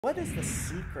What is the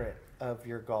secret of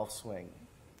your golf swing?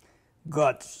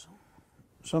 Guts.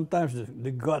 Sometimes the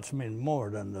guts mean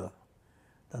more than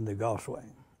the golf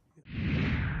swing.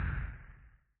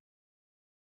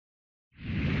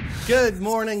 Good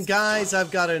morning, guys.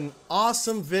 I've got an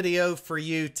awesome video for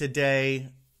you today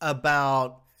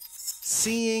about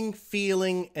seeing,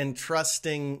 feeling, and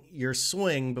trusting your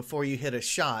swing before you hit a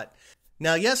shot.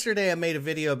 Now, yesterday I made a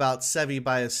video about Seve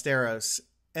Ballesteros,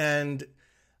 and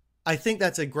I think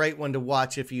that's a great one to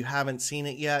watch if you haven't seen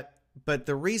it yet. But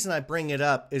the reason I bring it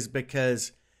up is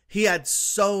because he had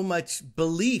so much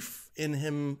belief in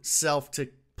himself to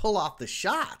pull off the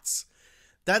shots.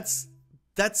 That's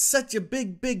such a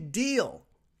big deal.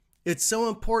 It's so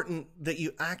important that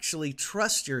you actually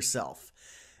trust yourself.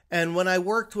 And when I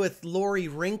worked with Lori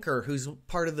Rinker, who's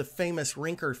part of the famous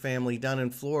Rinker family down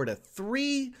in Florida,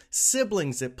 3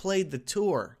 siblings that played the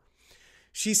tour,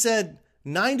 she said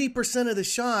 90% of the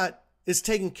shot is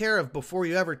taken care of before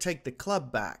you ever take the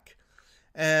club back.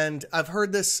 And I've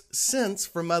heard this since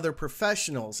from other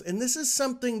professionals. And this is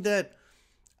something that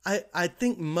I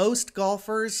think most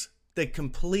golfers, they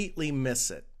completely miss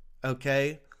it,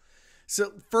 okay?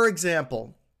 So, for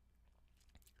example,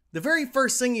 the very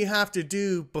first thing you have to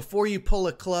do before you pull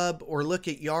a club or look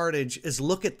at yardage is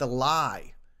look at the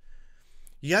lie.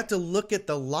 You have to look at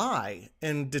the lie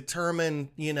and determine,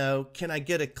 can I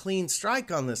get a clean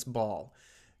strike on this ball?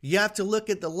 You have to look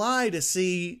at the lie to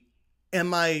see,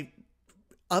 am I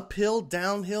uphill,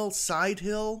 downhill, side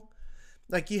hill?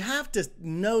 Like, you have to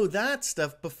know that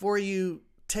stuff before you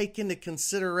take into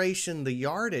consideration the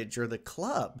yardage or the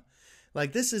club.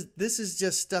 Like, this is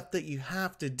just stuff that you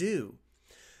have to do.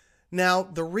 Now,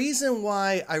 the reason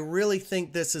why I really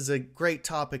think this is a great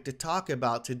topic to talk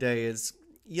about today is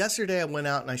yesterday I went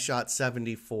out and I shot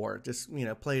 74, just,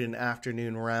 played an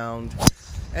afternoon round.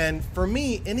 And for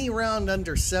me, any round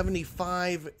under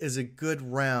 75 is a good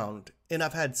round. And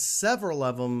I've had several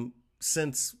of them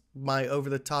since my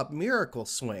over-the-top miracle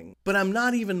swing. But I'm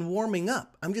not even warming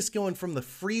up. I'm just going from the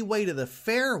freeway to the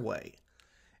fairway.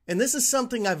 And this is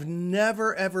something I've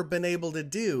never, ever been able to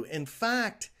do. In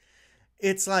fact,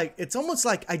 it's almost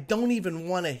like I don't even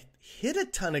want to hit a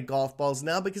ton of golf balls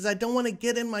now because I don't want to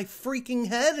get in my freaking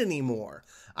head anymore.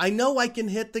 I know I can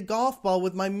hit the golf ball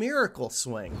with my miracle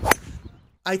swing.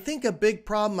 I think a big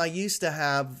problem I used to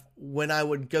have when I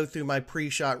would go through my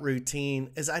pre-shot routine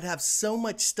is I'd have so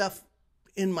much stuff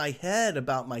in my head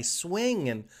about my swing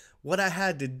and what I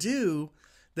had to do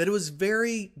that it was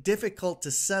very difficult to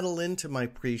settle into my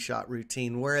pre-shot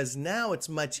routine, whereas now it's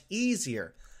much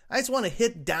easier. I just want to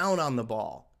hit down on the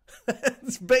ball.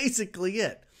 That's basically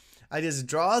it. I just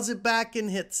draws it back and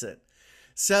hits it.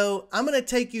 So I'm going to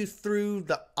take you through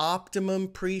the optimum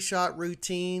pre-shot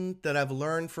routine that I've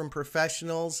learned from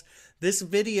professionals. This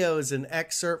video is an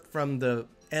excerpt from the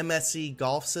MSE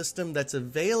golf system that's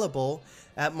available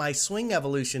at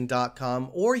myswingevolution.com,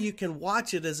 or you can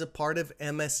watch it as a part of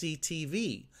MSE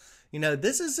TV.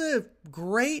 This is a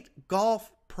great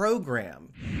golf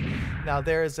program. Now,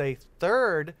 there is a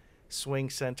third swing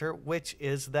center, which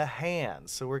is the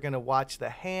hands. So we're going to watch the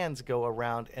hands go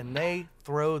around and they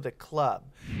throw the club.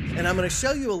 And I'm going to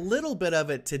show you a little bit of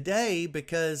it today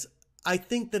because I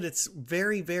think that it's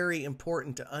very, very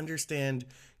important to understand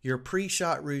your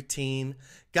pre-shot routine.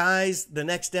 Guys, the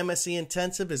next MSE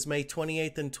Intensive is May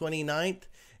 28th and 29th.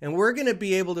 And we're going to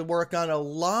be able to work on a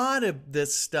lot of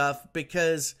this stuff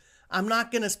because I'm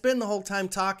not going to spend the whole time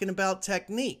talking about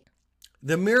technique.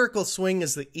 The miracle swing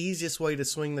is the easiest way to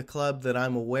swing the club that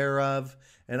I'm aware of,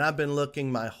 and I've been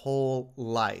looking my whole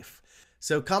life.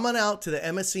 So come on out to the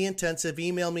MSE Intensive.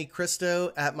 Email me,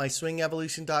 Christo at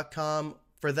myswingevolution.com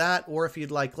for that, or if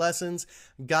you'd like lessons.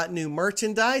 Got new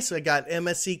merchandise. I got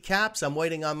MSE caps. I'm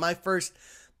waiting on my first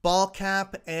ball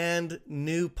cap and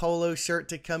new polo shirt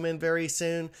to come in very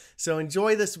soon. So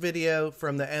enjoy this video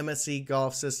from the MSE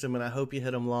golf system, and I hope you hit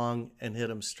them long and hit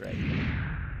them straight.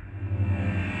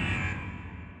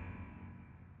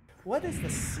 What is the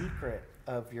secret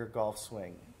of your golf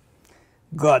swing?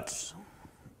 Guts.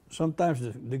 Sometimes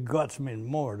the guts mean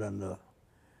more than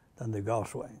the golf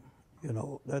swing.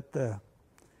 Of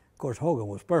course, Hogan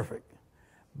was perfect.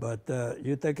 But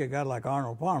you take a guy like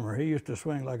Arnold Palmer, he used to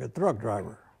swing like a truck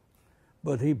driver,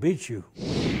 but he beats you.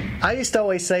 I used to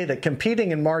always say that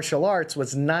competing in martial arts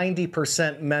was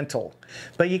 90% mental.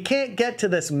 But you can't get to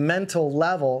this mental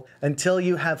level until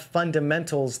you have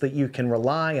fundamentals that you can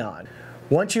rely on.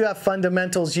 Once you have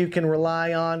fundamentals you can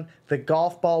rely on, the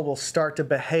golf ball will start to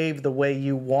behave the way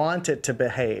you want it to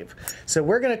behave. So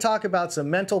we're going to talk about some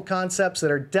mental concepts that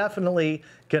are definitely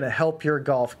going to help your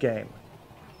golf game.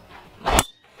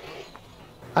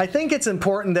 I think it's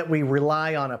important that we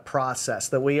rely on a process,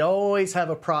 that we always have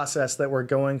a process that we're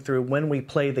going through when we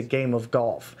play the game of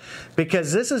golf,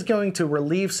 because this is going to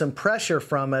relieve some pressure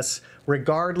from us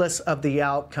regardless of the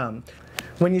outcome.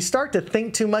 When you start to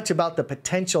think too much about the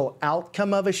potential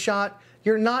outcome of a shot,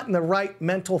 you're not in the right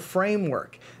mental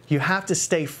framework. You have to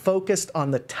stay focused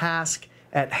on the task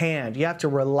at hand. You have to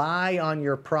rely on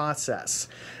your process.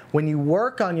 When you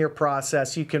work on your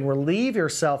process, you can relieve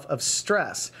yourself of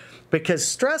stress, because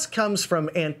stress comes from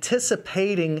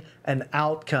anticipating an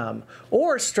outcome,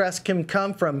 or stress can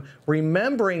come from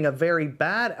remembering a very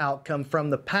bad outcome from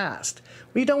the past.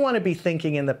 We don't want to be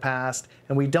thinking in the past,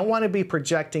 and we don't want to be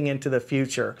projecting into the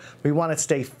future. We want to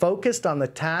stay focused on the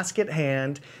task at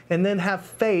hand and then have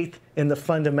faith in the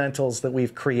fundamentals that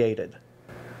we've created.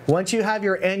 Once you have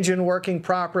your engine working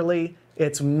properly,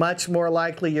 it's much more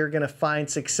likely you're going to find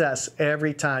success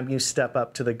every time you step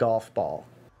up to the golf ball.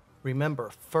 Remember,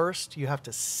 first you have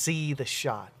to see the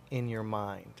shot in your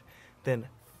mind, then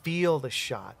feel the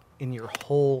shot in your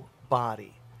whole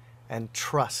body, and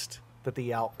trust that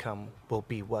the outcome will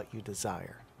be what you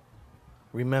desire.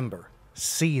 Remember,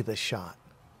 see the shot,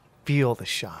 feel the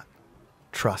shot,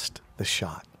 trust the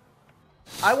shot.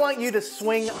 I want you to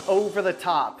swing over the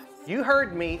top. You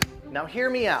heard me, now hear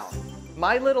me out.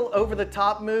 My little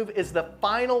over-the-top move is the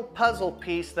final puzzle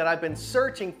piece that I've been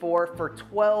searching for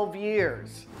 12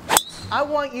 years. I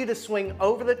want you to swing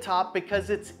over the top because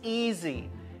it's easy,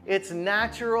 it's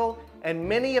natural, and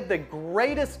many of the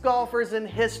greatest golfers in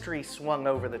history swung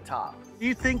over the top. Do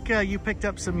you think you picked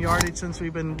up some yardage since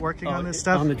we've been working on this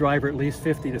stuff? On the driver, at least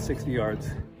 50 to 60 yards.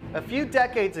 A few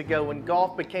decades ago, when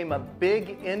golf became a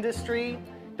big industry,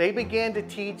 they began to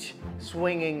teach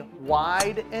swinging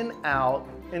wide and out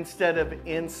instead of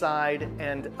inside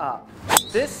and up.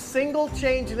 This single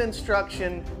change in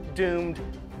instruction doomed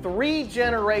 3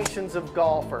 generations of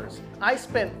golfers. I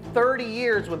spent 30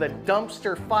 years with a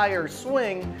dumpster fire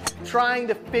swing trying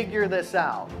to figure this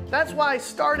out. That's why I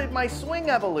started my swing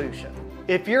evolution.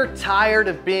 If you're tired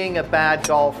of being a bad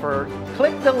golfer,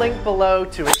 click the link below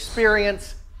to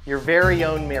experience your very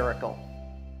own miracle.